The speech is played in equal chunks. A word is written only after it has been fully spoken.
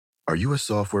Are you a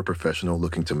software professional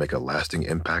looking to make a lasting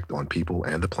impact on people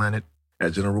and the planet?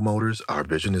 At General Motors, our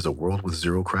vision is a world with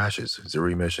zero crashes, zero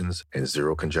emissions, and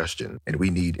zero congestion. And we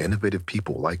need innovative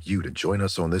people like you to join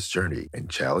us on this journey and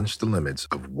challenge the limits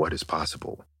of what is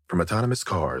possible. From autonomous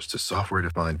cars to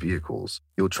software-defined vehicles,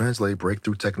 you'll translate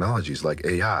breakthrough technologies like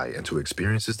AI into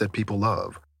experiences that people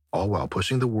love, all while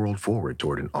pushing the world forward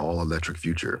toward an all-electric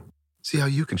future. See how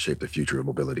you can shape the future of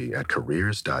mobility at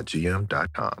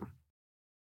careers.gm.com.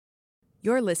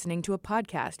 You're listening to a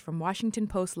podcast from Washington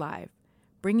Post Live,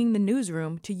 bringing the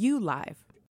newsroom to you live.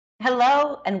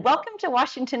 Hello, and welcome to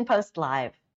Washington Post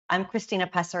Live. I'm Christina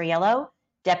Passariello,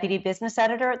 Deputy Business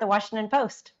Editor at the Washington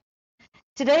Post.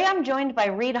 Today, I'm joined by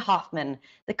Reid Hoffman,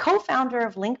 the co-founder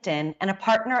of LinkedIn and a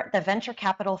partner at the venture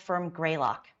capital firm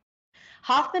Greylock.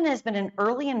 Hoffman has been an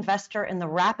early investor in the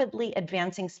rapidly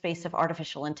advancing space of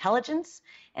artificial intelligence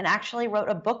and actually wrote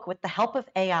a book with the help of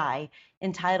AI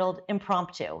entitled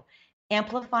Impromptu: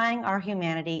 Amplifying Our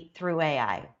Humanity Through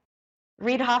AI.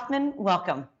 Reid Hoffman,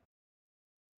 welcome.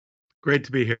 Great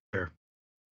to be here.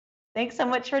 Thanks so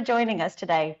much for joining us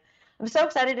today. I'm so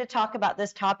excited to talk about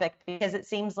this topic because it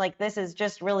seems like this is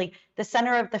just really the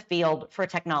center of the field for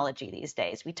technology these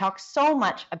days. We talk so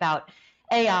much about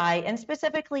AI and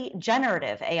specifically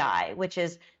generative AI, which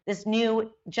is this new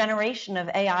generation of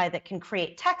AI that can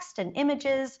create text and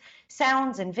images,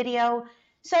 sounds and video.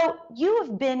 So you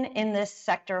have been in this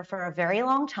sector for a very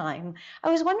long time.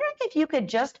 I was wondering if you could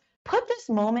just put this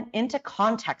moment into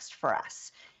context for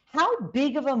us. How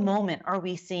big of a moment are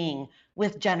we seeing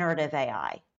with generative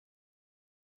AI?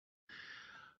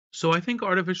 So I think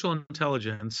artificial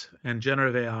intelligence and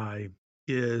generative AI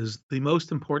is the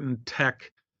most important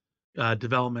tech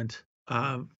development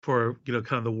for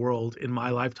kind of the world in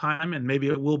my lifetime, and maybe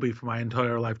it will be for my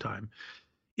entire lifetime.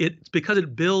 It's because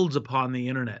it builds upon the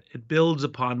internet, it builds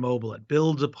upon mobile, it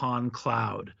builds upon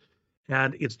cloud,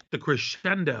 and it's the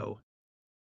crescendo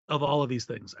of all of these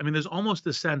things. I mean, there's almost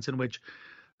this sense in which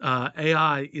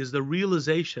AI is the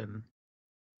realization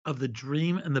of the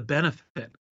dream and the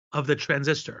benefit of the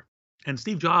transistor. And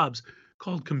Steve Jobs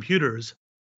called computers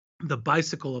the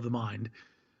bicycle of the mind.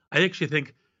 I actually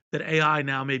think that AI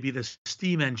now may be the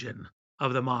steam engine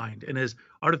of the mind, and as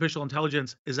artificial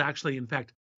intelligence is actually, in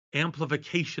fact,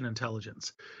 amplification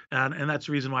intelligence. And that's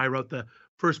the reason why I wrote the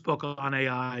first book on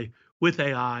AI with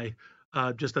AI,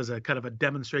 just as a kind of a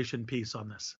demonstration piece on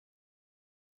this.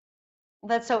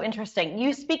 That's so interesting.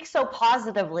 You speak so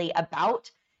positively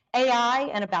about AI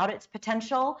and about its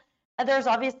potential. There's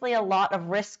obviously a lot of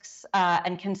risks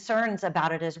and concerns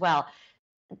about it as well.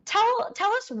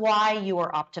 Tell us why you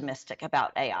are optimistic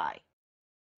about AI.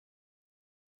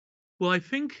 Well, I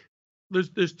think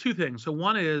there's two things. So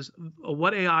one is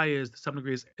what AI is to some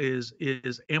degree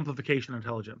is amplification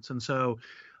intelligence. And so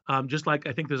just like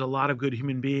I think there's a lot of good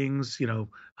human beings,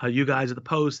 you guys at the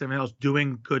Post, everyone else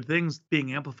doing good things,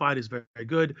 being amplified is very, very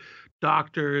good.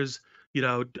 Doctors,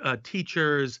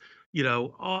 teachers,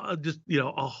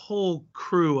 a whole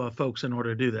crew of folks in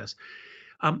order to do this.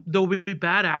 There will be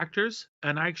bad actors,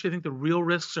 and I actually think the real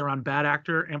risks are on bad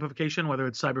actor amplification, whether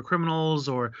it's cyber criminals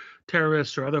or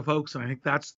terrorists or other folks, and I think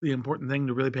that's the important thing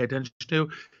to really pay attention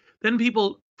to. Then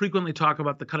people frequently talk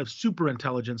about the kind of super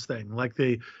intelligence thing, like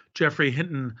the Jeffrey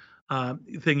Hinton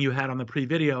thing you had on the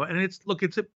pre-video, and it's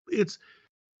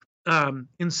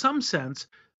in some sense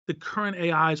the current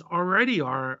AIs already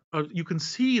are. You can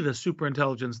see the super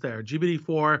intelligence there.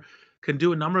 GPT-4 can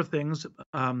do a number of things.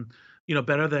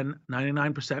 Better than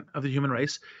 99% of the human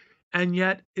race. And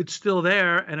yet it's still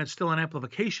there, and it's still an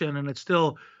amplification, and it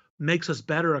still makes us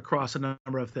better across a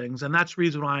number of things. And that's the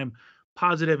reason why I'm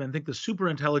positive and think the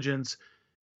superintelligence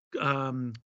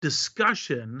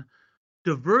discussion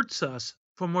diverts us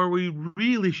from where we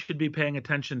really should be paying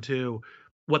attention to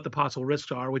what the possible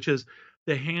risks are, which is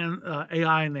the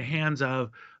AI in the hands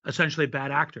of essentially bad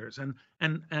actors.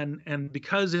 And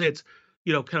because it's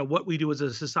kind of what we do as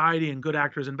a society and good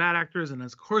actors and bad actors. And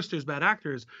of course, there's bad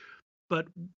actors, but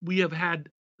we have had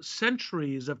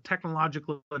centuries of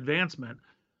technological advancement,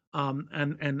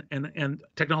 and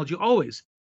technology always,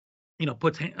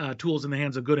 puts tools in the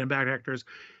hands of good and bad actors.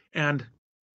 And,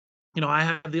 I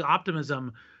have the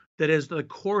optimism that as the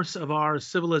course of our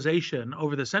civilization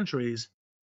over the centuries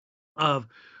of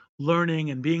learning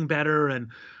and being better and,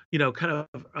 kind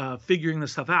of figuring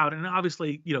this stuff out. And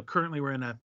obviously, currently we're in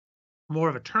a more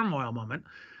of a turmoil moment.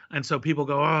 And so people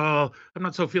go, oh, I'm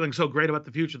not feeling so great about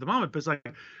the future at the moment. But it's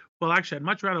like, well, actually, I'd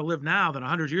much rather live now than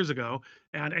 100 years ago.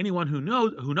 And anyone who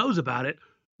knows about it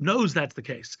knows that's the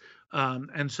case.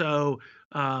 So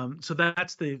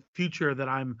that's the future that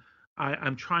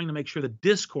I'm trying to make sure the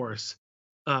discourse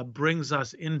brings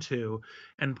us into,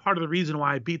 and part of the reason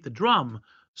why I beat the drum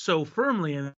so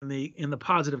firmly in the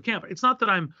positive camp. It's not that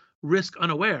I'm risk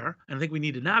unaware, and I think we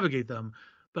need to navigate them,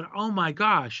 but oh my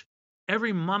gosh,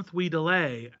 every month we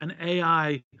delay, an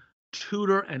AI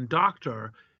tutor and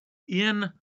doctor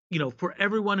in, for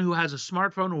everyone who has a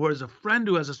smartphone or has a friend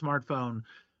who has a smartphone,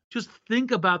 just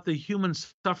think about the human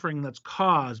suffering that's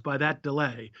caused by that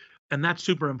delay. And that's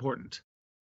super important.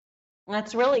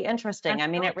 That's really interesting. I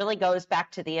mean, it really goes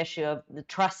back to the issue of the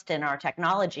trust in our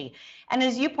technology. And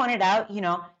as you pointed out,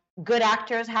 good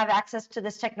actors have access to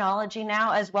this technology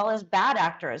now, as well as bad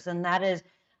actors. And that is,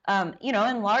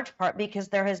 in large part because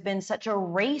there has been such a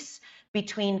race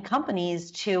between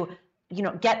companies to,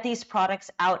 get these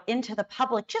products out into the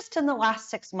public just in the last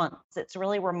 6 months. It's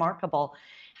really remarkable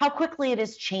how quickly it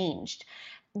has changed.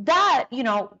 That,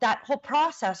 that whole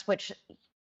process,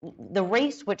 the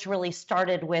race which really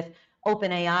started with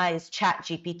OpenAI's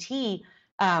ChatGPT,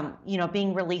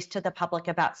 being released to the public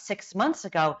about 6 months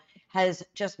ago, has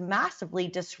just massively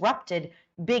disrupted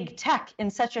big tech in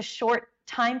such a short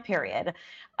time period.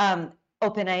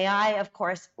 OpenAI, of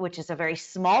course, which is a very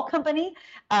small company,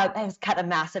 has cut a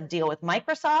massive deal with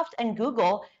Microsoft, and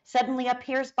Google suddenly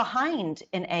appears behind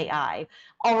in AI.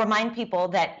 I'll remind people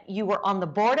that you were on the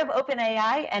board of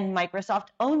OpenAI, and Microsoft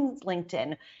owns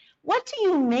LinkedIn. What do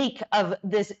you make of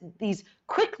these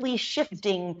quickly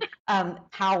shifting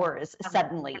powers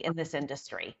suddenly in this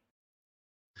industry?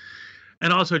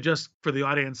 And also, just for the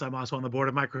audience, I'm also on the board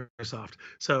of Microsoft.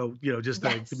 So, just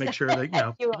to make sure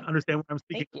that, you understand where I'm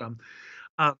speaking from.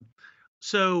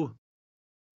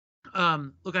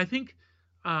 Look, I think,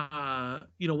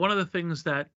 one of the things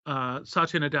that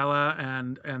Satya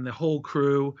Nadella and the whole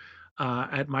crew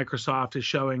at Microsoft is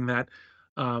showing that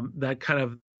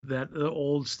that the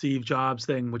old Steve Jobs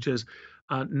thing, which is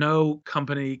no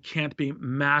company can't be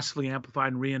massively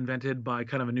amplified and reinvented by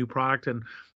kind of a new product. And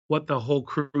what the whole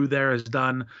crew there has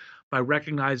done by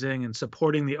recognizing and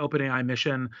supporting the OpenAI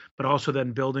mission, but also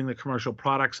then building the commercial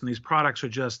products. And these products are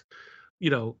just,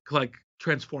 like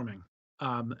transforming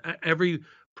every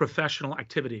professional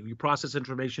activity. You process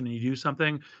information and you do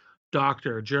something.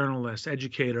 Doctor, journalist,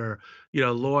 educator,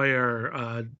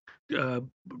 lawyer,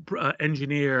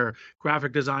 engineer,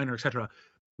 graphic designer, etc.,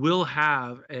 will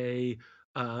have a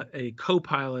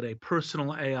co-pilot, a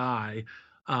personal AI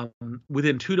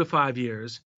within 2 to 5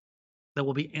 years that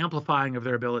will be amplifying of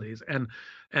their abilities. And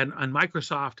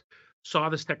Microsoft saw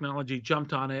this technology,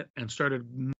 jumped on it, and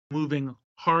started moving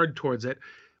hard towards it.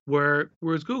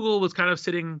 Whereas Google was kind of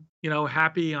sitting,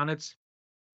 happy on its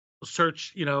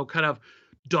search, kind of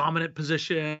dominant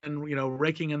position,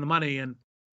 raking in the money, and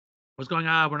was going,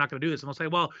 we're not going to do this. And they'll say,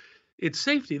 well, it's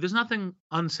safety. There's nothing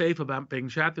unsafe about Bing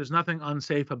Chat. There's nothing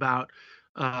unsafe about,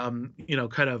 kind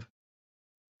of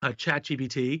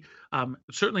ChatGPT.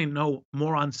 Certainly no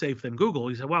more unsafe than Google.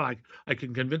 He said, well, I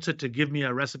can convince it to give me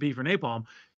a recipe for napalm.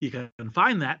 You can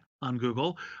find that on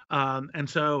Google. And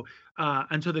so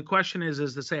the question is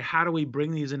to say, how do we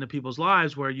bring these into people's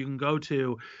lives where you can go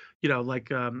to,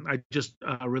 I just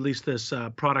released this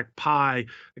product Pi,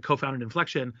 I co-founded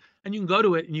Inflection, and you can go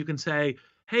to it and you can say,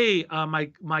 hey,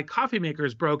 my coffee maker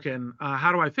is broken.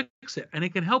 How do I fix it? And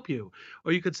it can help you.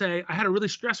 Or you could say, I had a really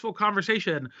stressful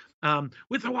conversation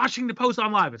with the Washington Post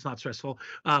on Live. It's not stressful.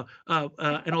 And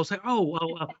it'll say,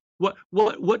 oh,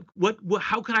 well,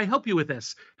 how can I help you with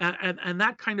this? And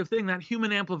that kind of thing, that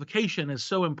human amplification is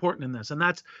so important in this. And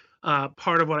that's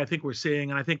part of what I think we're seeing.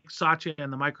 And I think Satya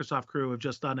and the Microsoft crew have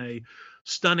just done a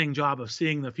stunning job of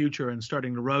seeing the future and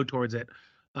starting to row towards it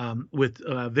with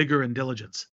vigor and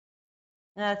diligence.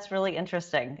 That's really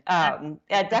interesting.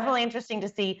 Definitely interesting to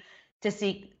see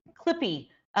Clippy,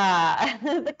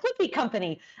 the Clippy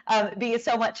company, be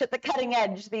so much at the cutting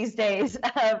edge these days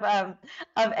of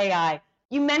AI.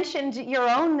 You mentioned your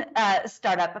own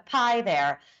startup, Pi,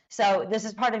 there. So this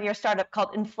is part of your startup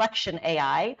called Inflection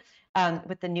AI,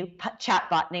 with the new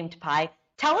chatbot named Pi.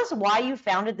 Tell us why you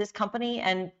founded this company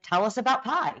and tell us about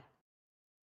Pi.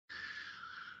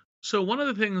 So one of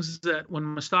the things that when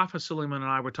Mustafa Suleiman and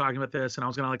I were talking about this, and I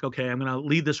was going to okay, I'm going to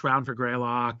lead this round for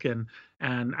Greylock, and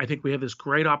I think we have this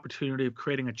great opportunity of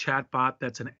creating a chatbot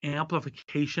that's an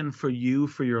amplification for you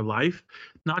for your life,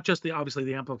 not just obviously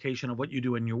the amplification of what you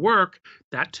do in your work,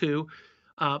 that too,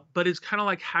 but it's kind of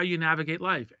like how you navigate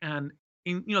life. And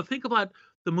think about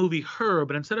the movie Her,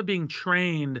 but instead of being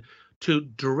trained to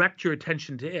direct your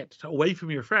attention to it, away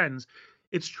from your friends,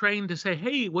 it's trained to say,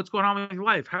 hey, what's going on with your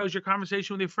life? How's your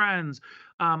conversation with your friends?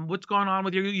 What's going on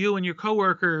with you and your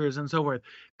coworkers and so forth?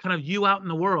 Kind of you out in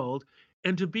the world,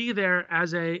 and to be there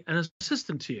as an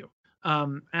assistant to you.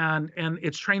 And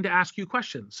it's trained to ask you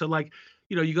questions. So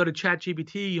you go to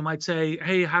ChatGPT, you might say,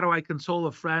 hey, how do I console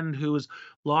a friend who's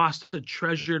lost a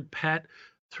treasured pet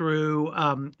through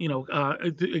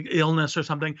illness or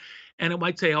something? And it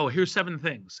might say, oh, here's 7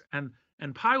 things. And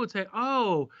Pi would say,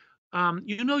 oh,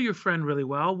 you know your friend really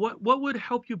well. What would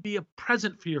help you be a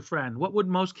present for your friend? What would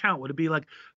most count? Would it be like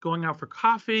going out for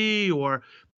coffee, or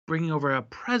bringing over a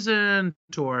present,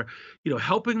 or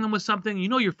helping them with something?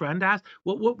 Your friend asked,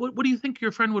 what do you think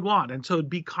your friend would want? And so it'd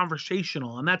be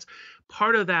conversational, and that's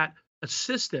part of that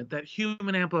assistant, that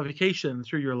human amplification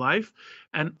through your life.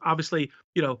 And obviously,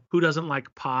 who doesn't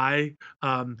like Pi,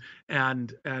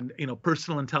 and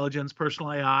personal intelligence,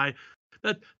 personal AI?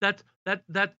 That's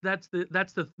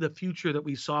the future that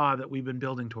we saw, that we've been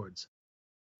building towards.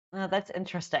 Oh, that's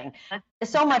interesting.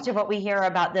 So much of what we hear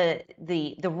about the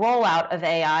rollout of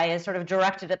AI is sort of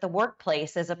directed at the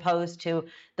workplace as opposed to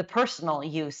the personal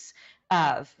use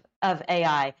of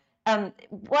AI.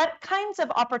 What kinds of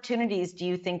opportunities do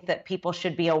you think that people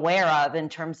should be aware of in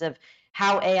terms of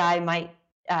how AI might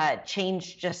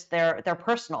change just their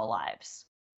personal lives?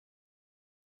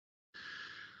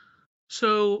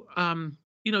 So,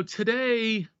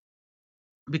 today,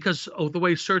 because of the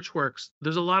way search works,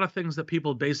 there's a lot of things that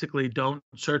people basically don't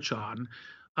search on.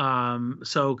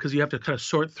 So, because you have to kind of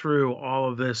sort through all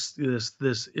of this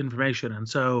information, and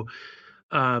so,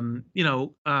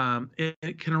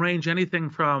 it can range anything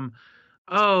from,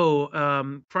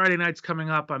 Friday night's coming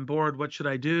up, I'm bored, what should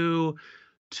I do?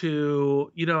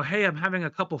 To, hey, I'm having a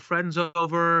couple friends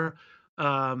over.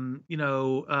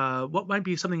 What might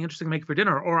be something interesting to make for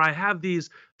dinner? Or I have these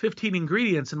 15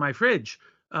 ingredients in my fridge.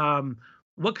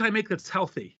 What can I make that's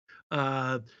healthy?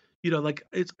 Like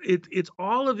it's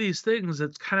all of these things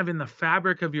that's kind of in the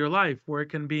fabric of your life, where it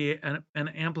can be an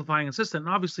amplifying assistant.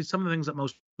 And obviously, some of the things that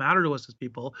most matter to us as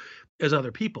people, as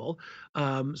other people.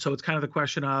 So it's kind of the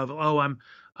question of, I'm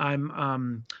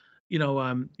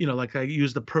like I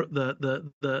use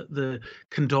the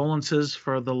condolences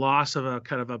for the loss of a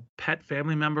kind of a pet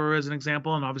family member as an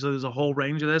example, and obviously there's a whole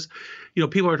range of this.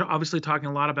 People are obviously talking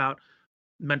a lot about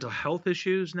mental health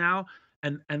issues now,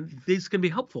 and these can be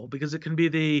helpful, because it can be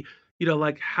the,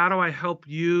 like, how do I help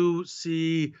you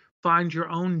find your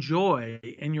own joy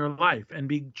in your life and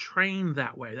be trained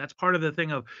that way? That's part of the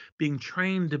thing of being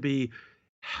trained to be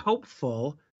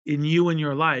helpful in you and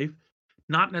your life.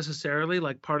 Not necessarily,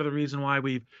 like, part of the reason why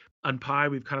on Pi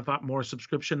we've kind of thought more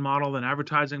subscription model than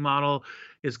advertising model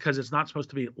is because it's not supposed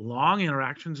to be long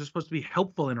interactions. They're supposed to be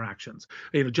helpful interactions.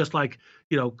 Just like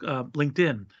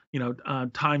LinkedIn.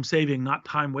 Time saving, not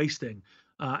time wasting,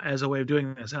 as a way of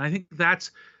doing this. And I think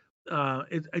that's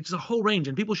it's a whole range,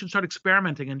 and people should start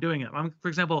experimenting and doing it. For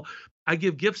example, I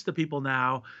give gifts to people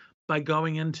now by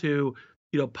going into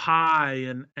Pi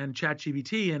and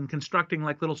ChatGPT and constructing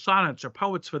like little sonnets or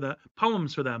poems for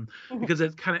them, because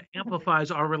it kind of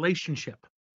amplifies our relationship.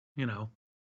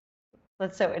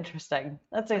 That's so interesting.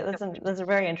 That's a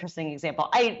very interesting example.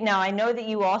 I know that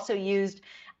you also used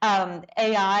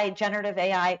AI, generative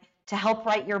AI, to help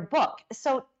write your book.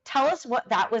 So tell us what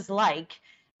that was like,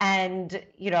 and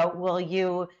will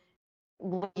you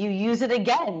use it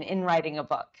again in writing a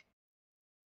book?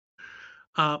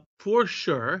 For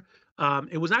sure.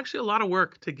 It was actually a lot of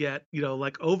work to get,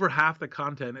 like over half the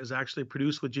content is actually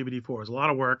produced with GPT-4. It was a lot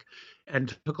of work,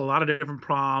 and took a lot of different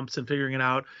prompts and figuring it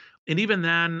out. And even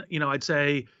then, I'd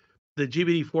say the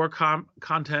GPT-4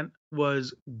 content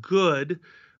was good,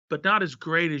 but not as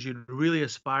great as you'd really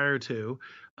aspire to.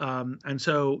 And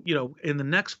so, in the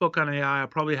next book on AI, I'll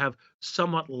probably have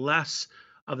somewhat less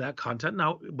of that content.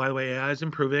 Now, by the way, AI is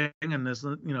improving, and this,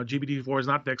 GPT-4 is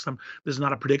not fixed. This is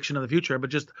not a prediction of the future,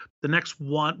 but just the next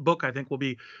book I think will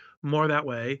be more that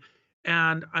way.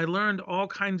 And I learned all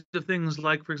kinds of things,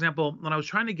 like, for example, when I was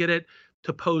trying to get it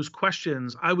to pose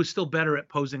questions, I was still better at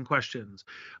posing questions.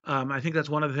 I think that's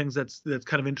one of the things that's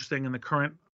kind of interesting in the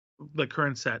current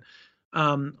set.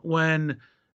 When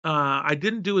I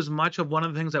didn't do as much of one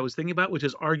of the things I was thinking about, which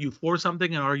is argue for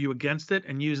something and argue against it,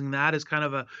 and using that as kind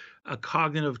of a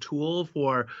cognitive tool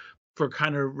for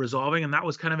kind of resolving. And that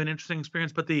was kind of an interesting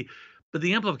experience. But the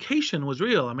amplification was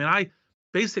real. I mean, I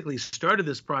basically started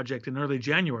this project in early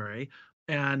January,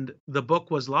 and the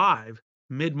book was live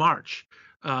mid-March.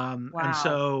 Wow. And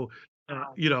so,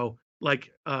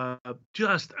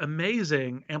 just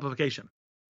amazing amplification.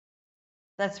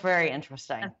 That's very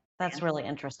interesting. That's really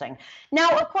interesting.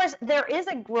 Now, of course, there is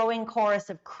a growing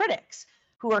chorus of critics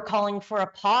who are calling for a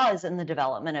pause in the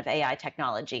development of AI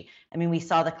technology. I mean, we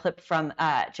saw the clip from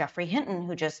Geoffrey Hinton,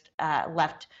 who just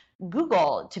left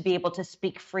Google to be able to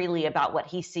speak freely about what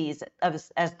he sees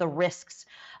as the risks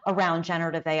around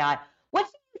generative AI. What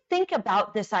do you think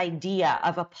about this idea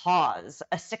of a pause,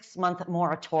 a 6-month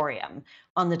moratorium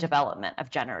on the development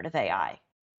of generative AI?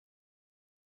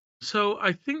 So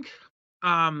I think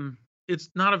it's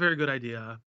not a very good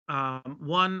idea.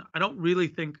 One, I don't really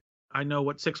think I know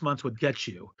what 6 months would get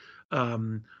you,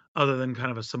 um, other than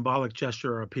kind of a symbolic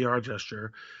gesture or a PR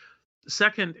gesture.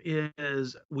 Second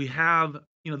is we have,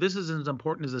 this is as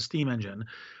important as a steam engine,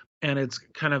 and it's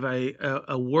kind of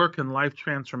a work and life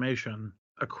transformation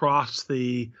across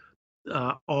the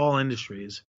all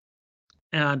industries.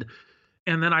 And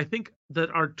and then I think that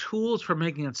our tools for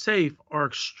making it safe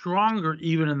are stronger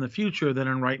even in the future than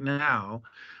in right now.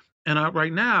 And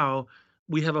right now,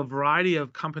 we have a variety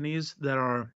of companies that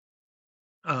are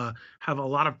have a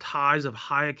lot of ties of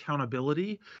high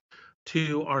accountability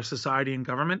to our society and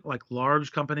government, like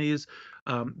large companies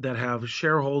that have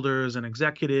shareholders and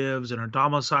executives and are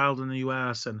domiciled in the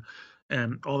U.S.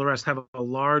 and all the rest have a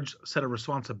large set of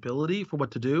responsibility for what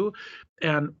to do.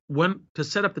 And when to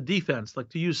set up the defense, like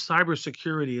to use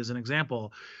cybersecurity as an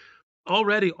example,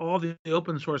 already all the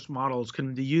open source models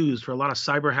can be used for a lot of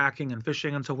cyber hacking and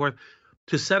phishing and so forth.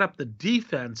 To set up the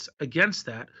defense against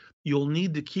that, you'll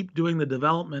need to keep doing the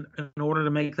development in order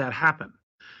to make that happen.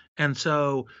 And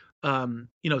so,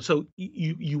 so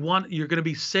you're going to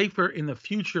be safer in the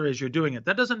future as you're doing it.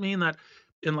 That doesn't mean that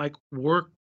in like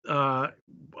work, a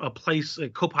place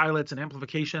like co-pilots and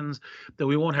amplifications, that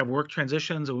we won't have work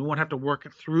transitions and we won't have to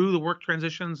work through the work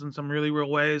transitions in some really real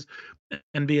ways,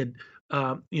 and be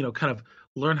kind of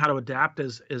learn how to adapt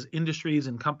as industries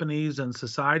and companies and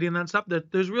society and that stuff.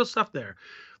 There's real stuff there,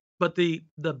 but the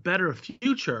better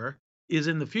future is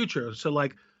in the future. So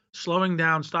like slowing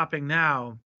down, stopping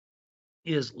now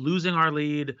is losing our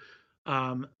lead,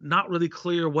 not really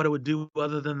clear what it would do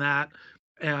other than that,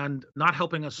 and not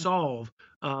helping us solve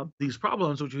these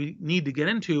problems, which we need to get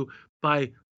into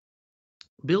by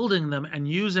building them and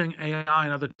using AI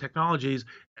and other technologies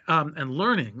and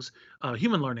learnings,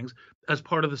 human learnings, as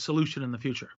part of the solution in the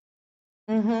future.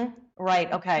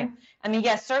 Right. Okay. I mean,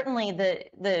 yes, certainly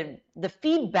the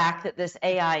feedback that this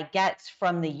AI gets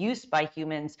from the use by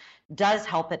humans does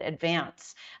help it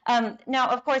advance. Now,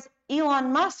 of course,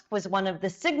 Elon Musk was one of the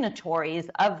signatories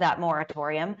of that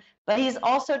moratorium, but he's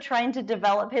also trying to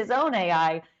develop his own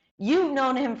AI. You've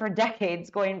known him for decades,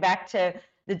 going back to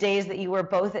the days that you were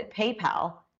both at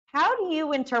PayPal. How do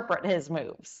you interpret his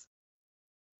moves?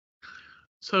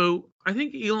 So I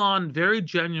think Elon very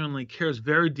genuinely cares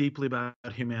very deeply about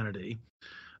humanity,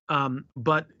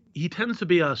 but he tends to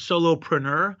be a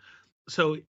solopreneur.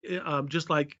 So just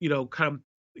like kind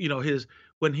of his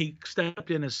when he stepped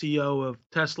in as CEO of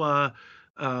Tesla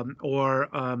or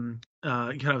kind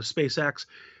of SpaceX,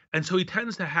 and so he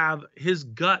tends to have his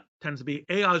gut tends to be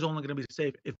AI is only going to be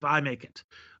safe if I make it,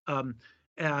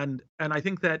 and I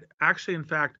think that actually, in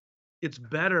fact, it's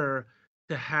better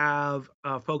to have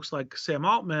folks like Sam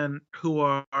Altman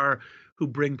who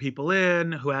bring people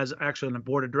in, who has actually a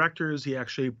board of directors he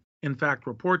actually in fact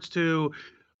reports to,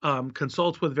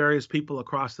 consults with various people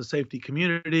across the safety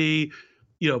community,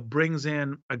 brings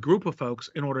in a group of folks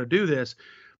in order to do this,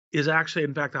 is actually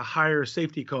in fact a higher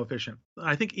safety coefficient.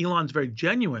 I think Elon's very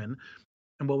genuine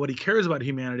and what he cares about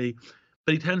humanity,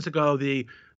 but he tends to go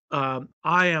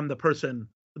I am the person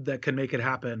that can make it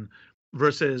happen,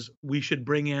 versus we should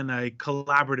bring in a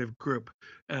collaborative group,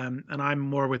 and I'm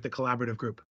more with the collaborative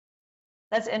group.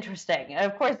 That's interesting.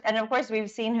 And of course, we've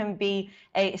seen him be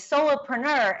a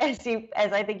solopreneur,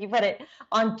 as I think you put it,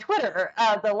 on Twitter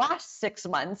the last 6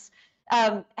 months.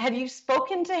 Have you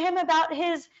spoken to him about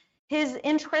his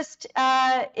interest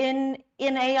in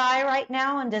AI right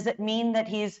now? And does it mean that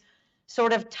he's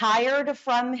sort of tired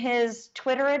from his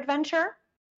Twitter adventure?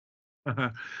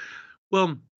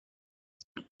 Well,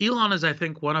 Elon is, I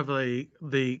think, one of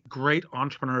the great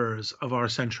entrepreneurs of our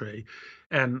century,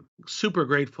 and super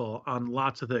grateful on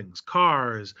lots of things: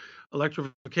 cars,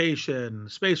 electrification,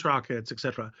 space rockets,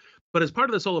 etc. But as part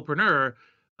of the solopreneur,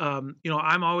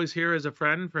 I'm always here as a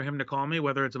friend for him to call me,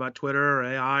 whether it's about Twitter or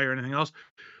AI or anything else.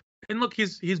 And look,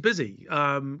 he's busy.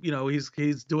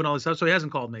 He's doing all this stuff, so he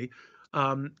hasn't called me.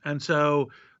 And so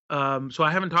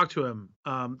I haven't talked to him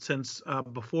since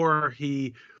before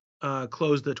he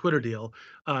closed the Twitter deal.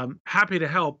 Happy to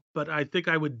help, but I think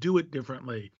I would do it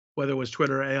differently, whether it was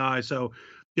Twitter or AI. So,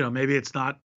 maybe it's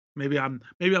not. Maybe I'm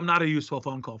not a useful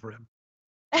phone call for him.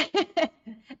 It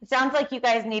sounds like you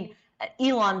guys need an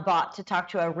Elon bot to talk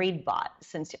to a Reid bot,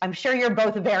 since I'm sure you're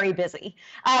both very busy.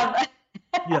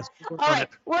 Yes. All right,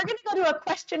 we're going to go to a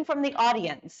question from the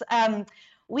audience.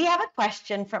 We have a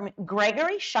question from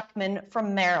Gregory Shuckman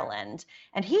from Maryland,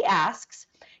 and he asks,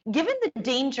 given the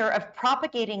danger of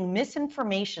propagating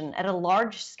misinformation at a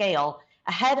large scale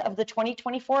ahead of the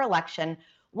 2024 election,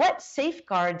 what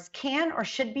safeguards can or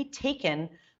should be taken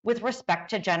with respect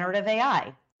to generative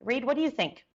AI? Reid, what do you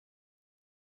think?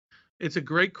 It's a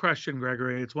great question,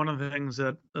 Gregory. It's one of the things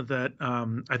that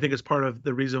I think is part of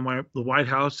the reason why the White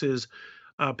House is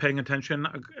paying attention,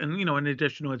 and in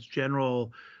addition to its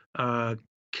general uh,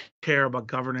 care about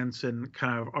governance and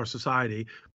kind of our society,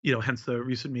 hence the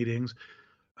recent meetings.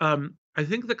 I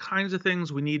think the kinds of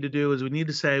things we need to do is we need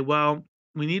to say, well,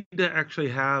 we need to actually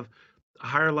have a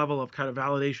higher level of kind of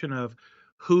validation of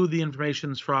who the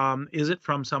information's from. Is it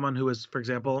from someone who is, for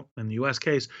example, in the US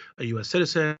case, a US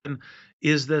citizen?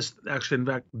 Is this actually, in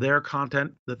fact, their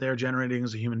content that they're generating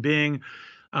as a human being?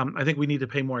 I think we need to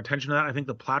pay more attention to that. I think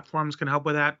the platforms can help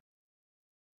with that.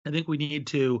 I think we need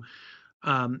to,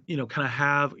 kind of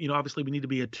have, obviously we need to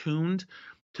be attuned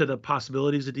to the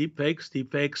possibilities of deepfakes.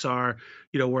 Deepfakes are,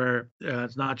 where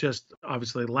it's not just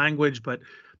obviously language, but,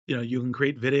 you can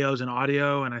create videos and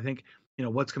audio. And I think,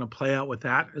 what's going to play out with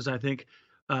that is, I think,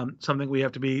 something we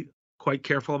have to be quite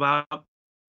careful about.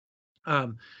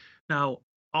 Now,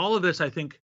 all of this, I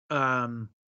think we're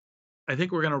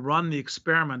going to run the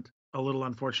experiment a little,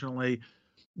 unfortunately,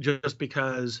 just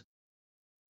because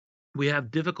we have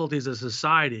difficulties as a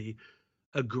society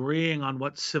agreeing on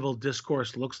what civil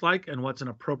discourse looks like and what's an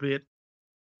appropriate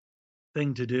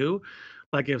thing to do.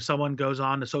 Like if someone goes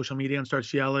on to social media and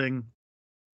starts yelling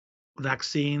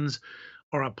vaccines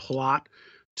or a plot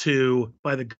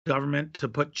by the government to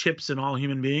put chips in all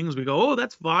human beings, we go, oh,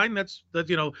 that's fine. That's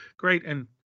great. And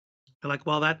they're like,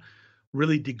 well, that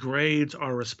really degrades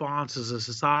our response as a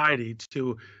society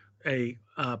to a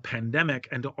pandemic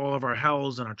and to all of our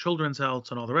healths and our children's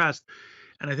healths and all the rest.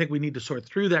 And I think we need to sort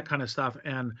through that kind of stuff.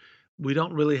 And we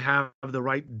don't really have the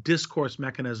right discourse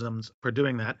mechanisms for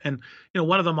doing that. And,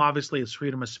 one of them obviously is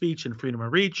freedom of speech and freedom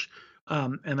of reach.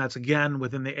 And that's, again,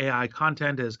 within the AI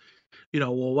content is,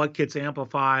 well, what gets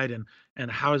amplified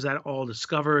and how is that all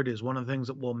discovered is one of the things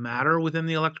that will matter within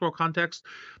the electoral context.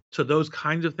 So those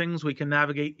kinds of things we can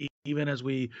navigate even as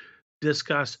we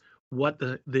discuss what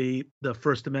the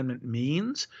First Amendment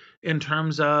means in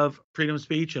terms of freedom of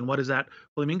speech and what does that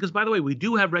really mean? Because, by the way, we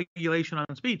do have regulation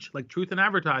on speech, like truth in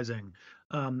advertising,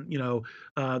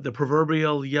 the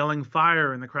proverbial yelling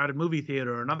fire in the crowded movie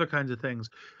theater and other kinds of things,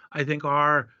 I think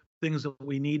are things that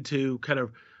we need to kind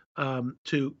of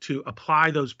to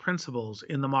apply those principles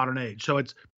in the modern age. So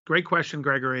it's a great question,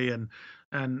 Gregory,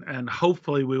 and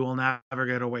hopefully we will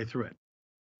navigate our way through it.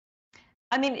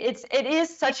 I mean, it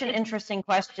is such an interesting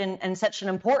question and such an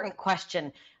important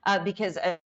question because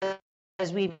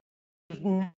as we've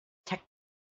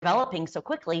developing so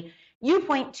quickly, you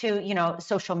point to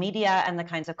social media and the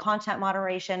kinds of content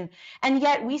moderation, and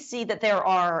yet we see that there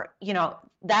are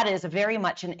that is very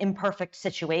much an imperfect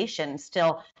situation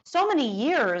still, so many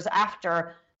years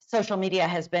after social media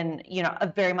has been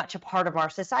very much a part of our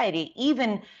society,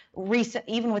 even with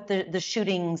the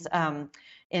shootings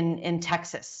in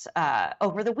Texas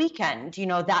over the weekend,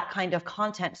 that kind of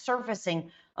content surfacing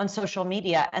on social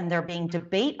media and there being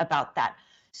debate about that.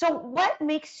 So what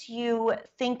makes you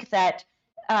think that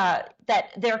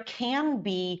that there can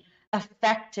be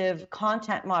effective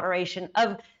content moderation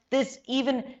of this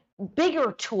even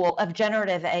bigger tool of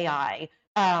generative AI,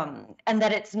 and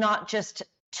that it's not just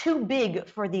too big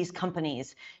for these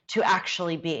companies to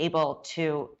actually be able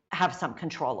to have some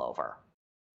control over?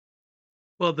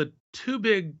 Well, the too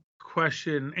big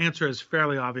question answer is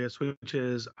fairly obvious, which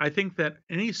is I think that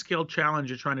any skill challenge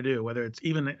you're trying to do, whether it's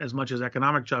even as much as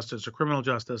economic justice or criminal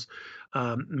justice,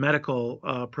 medical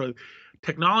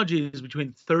technology is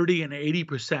between 30 and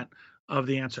 80% of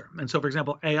the answer. And so, for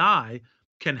example, AI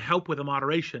can help with the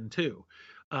moderation too.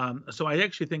 So I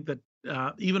actually think that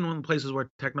even in places where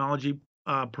technology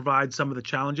provides some of the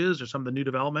challenges or some of the new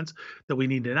developments that we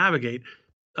need to navigate,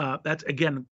 that's,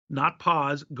 again, not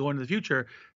pause, go into the future.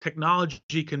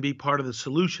 Technology can be part of the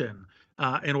solution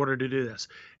in order to do this.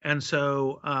 And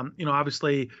so,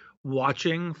 obviously,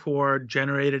 watching for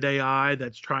generated AI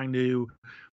that's trying to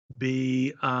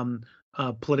be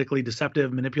politically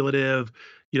deceptive, manipulative,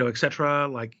 et cetera.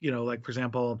 Like for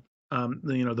example,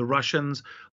 the Russians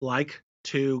like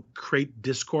to create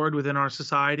discord within our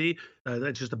society.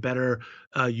 That's just a better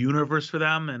universe for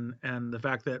them. And the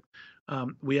fact that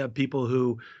we have people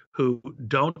who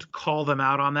don't call them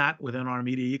out on that within our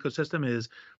media ecosystem is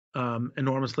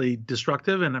enormously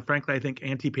destructive and frankly, I think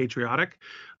anti-patriotic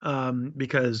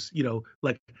because,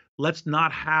 let's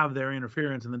not have their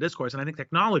interference in the discourse. And I think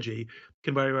technology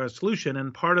can be a solution.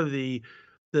 And part of the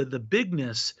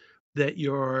bigness that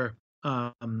you're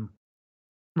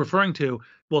referring to,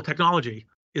 well, technology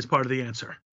is part of the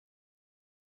answer.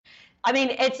 I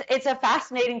mean, it's a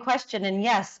fascinating question, and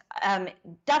yes,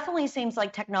 definitely seems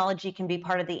like technology can be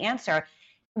part of the answer.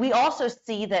 We also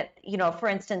see that, for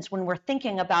instance, when we're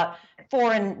thinking about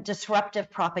foreign disruptive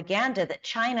propaganda, that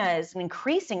China is an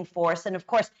increasing force, and of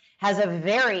course has a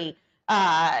very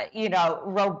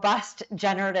robust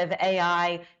generative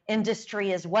AI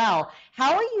industry as well.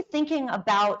 How are you thinking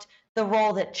about the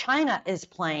role that China is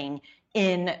playing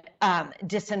in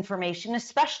disinformation,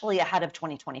 especially ahead of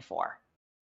 2024?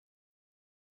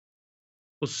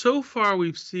 Well, so far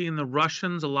we've seen the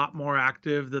Russians a lot more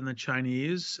active than the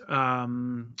Chinese.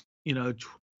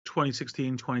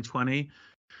 2016, 2020.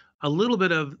 A little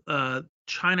bit of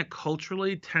China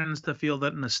culturally tends to feel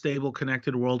that in a stable,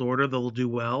 connected world order, they'll do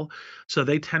well. So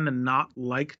they tend to not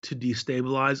like to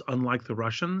destabilize, unlike the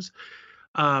Russians.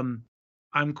 Um,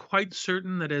 I'm quite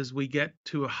certain that as we get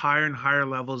to higher and higher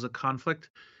levels of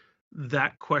conflict,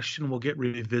 that question will get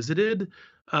revisited.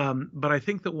 But I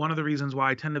think that one of the reasons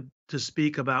why I tend to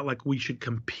speak about like we should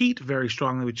compete very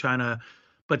strongly with China,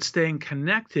 but staying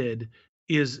connected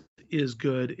is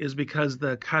good, is because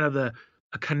the kind of a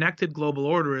connected global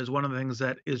order is one of the things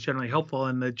that is generally helpful,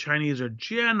 and the Chinese are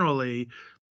generally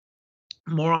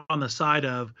more on the side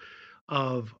of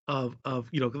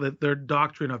their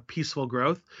doctrine of peaceful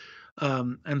growth,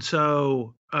 and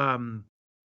so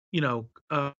now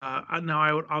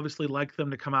I would obviously like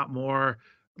them to come out more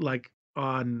like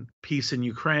on peace in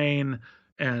Ukraine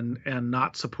and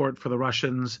not support for the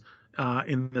Russians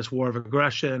in this war of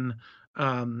aggression.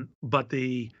 But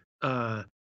I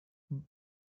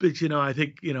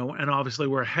think and obviously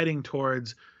we're heading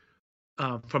towards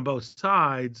from both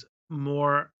sides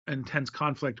more intense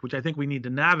conflict, which I think we need to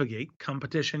navigate.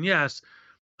 Competition, yes.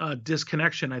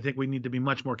 Disconnection, I think we need to be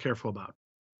much more careful about.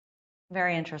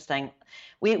 Very interesting.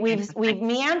 We've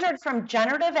meandered from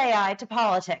generative AI to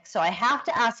politics, so I have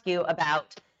to ask you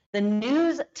about the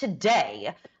news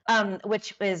today,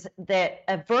 which is that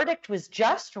a verdict was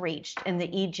just reached in the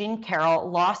E. Jean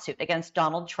Carroll lawsuit against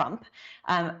Donald Trump.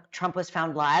 Trump was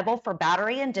found liable for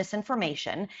battery and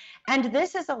disinformation, and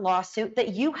this is a lawsuit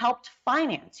that you helped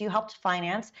finance. You helped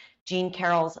finance Jean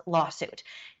Carroll's lawsuit.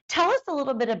 Tell us a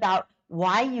little bit about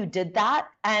why you did that,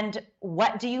 and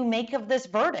what do you make of this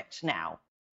verdict now?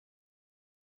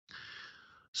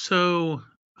 So,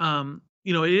 it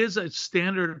is a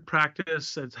standard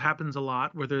practice. It happens a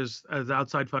lot where there's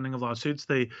outside funding of lawsuits.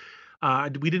 We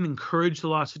didn't encourage the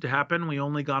lawsuit to happen. We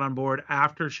only got on board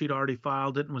after she'd already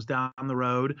filed it and was down the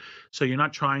road. So you're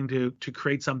not trying to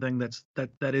create something that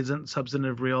isn't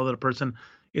substantive, real, that a person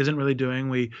isn't really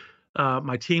doing.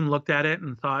 My team looked at it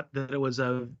and thought that it was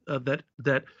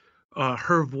that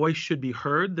her voice should be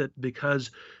heard, that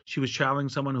because she was challenging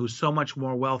someone who's so much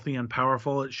more wealthy and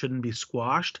powerful, it shouldn't be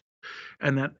squashed.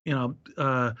 And that,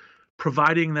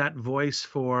 providing that voice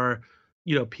for,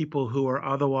 people who are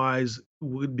otherwise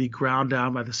would be ground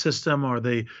down by the system or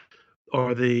the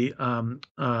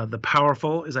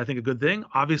powerful is, I think, a good thing.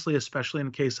 Obviously, especially in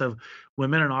the case of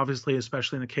women, and obviously,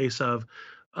 especially in the case of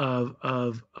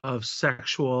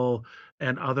sexual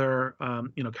and other,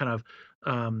 kind of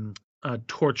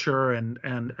torture and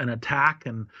attack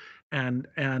and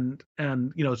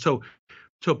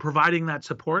so providing that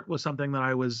support was something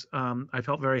that I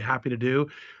felt very happy to do.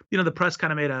 The press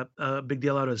kind of made a big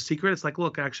deal out of a secret. It's like,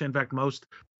 look, actually, in fact, most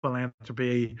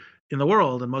philanthropy in the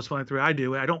world and most philanthropy I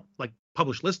do, I don't like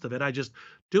publish list of it. I just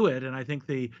do it. And I think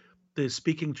the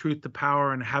speaking truth to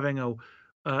power and having a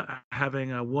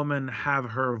woman have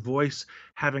her voice,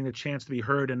 having a chance to be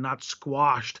heard and not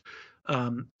squashed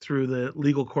through the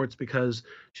legal courts because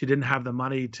she didn't have the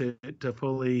money to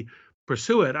fully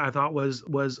pursue it, I thought was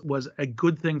a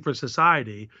good thing for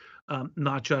society,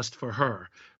 not just for her.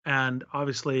 And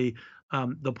obviously,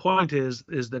 the point is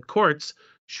that courts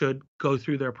should go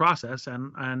through their process,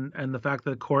 and the fact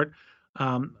that the court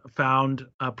found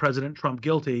President Trump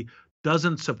guilty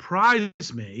doesn't surprise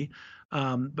me.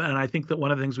 And I think that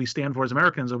one of the things we stand for as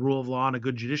Americans is a rule of law and a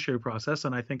good judiciary process.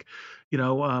 And I think,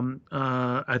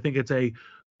 I think it's a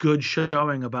good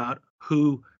showing about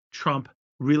who Trump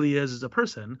really is as a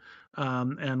person,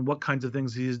 and what kinds of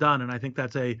things he's done. And I think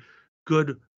that's a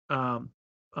good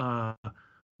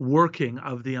working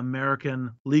of the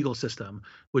American legal system,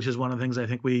 which is one of the things I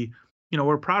think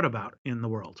we're proud about in the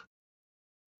world.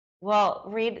 Well,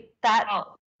 Reid, that's going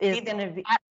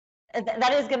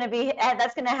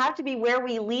to have to be where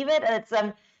we leave it. It's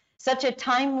such a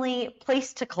timely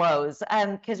place to close,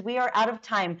 because we are out of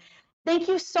time. Thank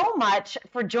you so much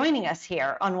for joining us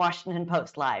here on Washington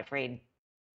Post Live, Reid.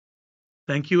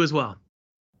 Thank you as well.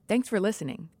 Thanks for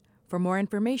listening. For more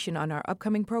information on our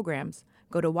upcoming programs,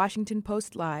 go to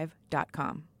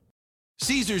WashingtonPostLive.com.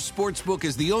 Caesars Sportsbook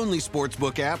is the only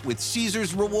sportsbook app with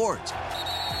Caesars Rewards.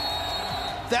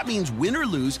 That means win or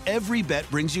lose, every bet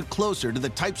brings you closer to the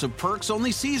types of perks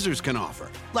only Caesars can offer,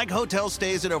 like hotel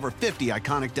stays at over 50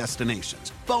 iconic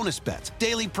destinations, bonus bets,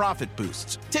 daily profit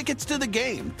boosts, tickets to the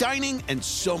game, dining, and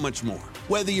so much more.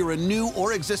 Whether you're a new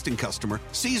or existing customer,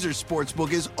 Caesars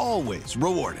Sportsbook is always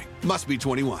rewarding. Must be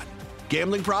 21.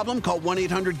 Gambling problem? Call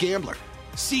 1-800-GAMBLER.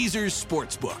 Caesars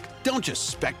Sportsbook. Don't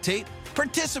just spectate,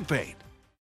 participate.